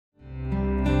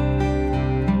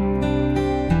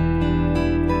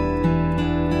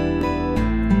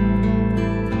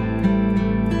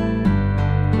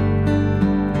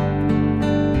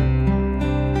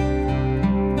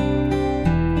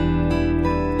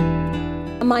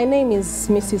My name is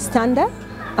Mrs. Tanda.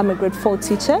 I'm a grade 4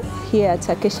 teacher here at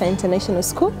Acacia International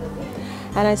School.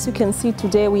 And as you can see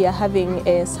today, we are having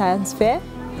a science fair.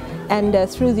 And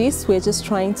through this, we're just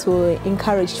trying to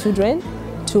encourage children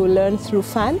to learn through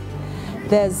fun.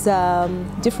 There's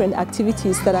different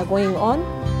activities that are going on.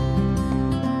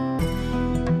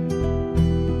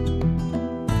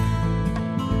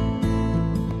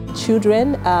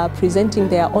 Children are presenting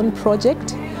their own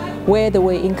project where they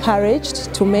were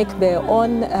encouraged to make their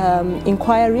own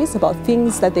inquiries about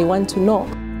things that they want to know.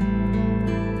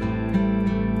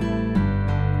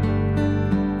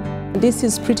 This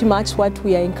is pretty much what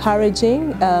we are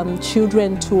encouraging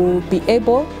children to be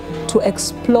able to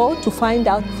explore, to find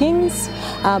out things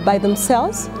by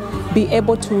themselves, be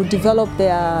able to develop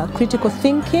their critical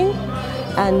thinking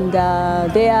and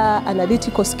their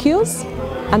analytical skills,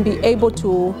 and be able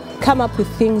to come up with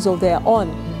things of their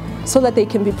own so that they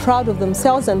can be proud of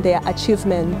themselves and their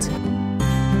achievement.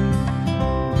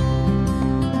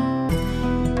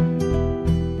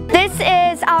 This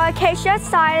is our Acacia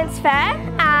Science Fair.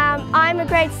 I'm a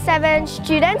grade 7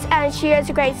 student and she is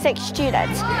a grade 6 student.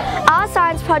 Our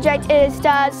science project is,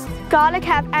 does garlic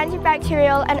have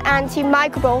antibacterial and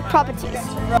antimicrobial properties?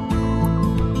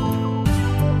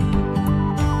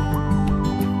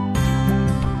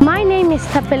 My name is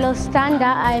Tapelo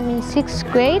Standa. I'm in 6th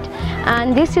grade,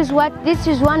 and this is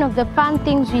one of the fun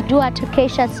things we do at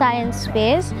Acacia Science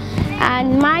Fairs.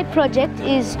 And my project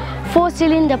is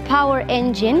 4-cylinder power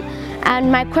engine.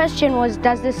 And my question was,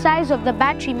 does the size of the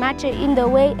battery matter in the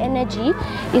way energy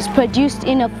is produced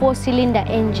in a 4-cylinder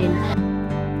engine?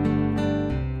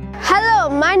 Hello,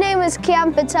 my name is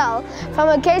Kian Patel from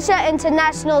Acacia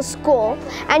International School,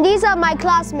 and these are my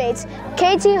classmates,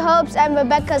 Katie Hopes and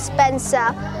Rebecca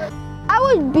Spencer. I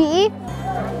would be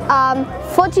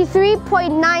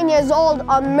 43.9 years old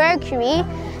on Mercury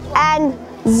and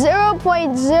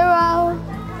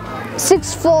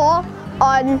 0.064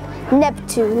 on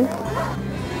Neptune.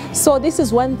 So this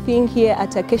is one thing here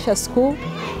at Acacia School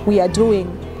we are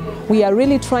doing. We are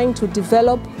really trying to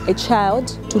develop a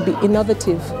child to be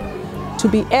innovative, to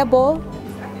be able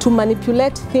to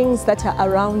manipulate things that are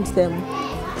around them.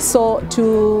 So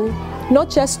to not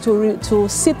just to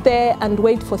sit there and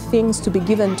wait for things to be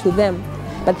given to them,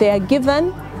 but they are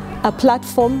given a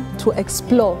platform to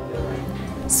explore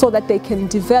so that they can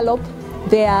develop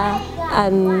their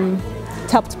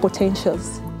untapped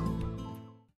potentials.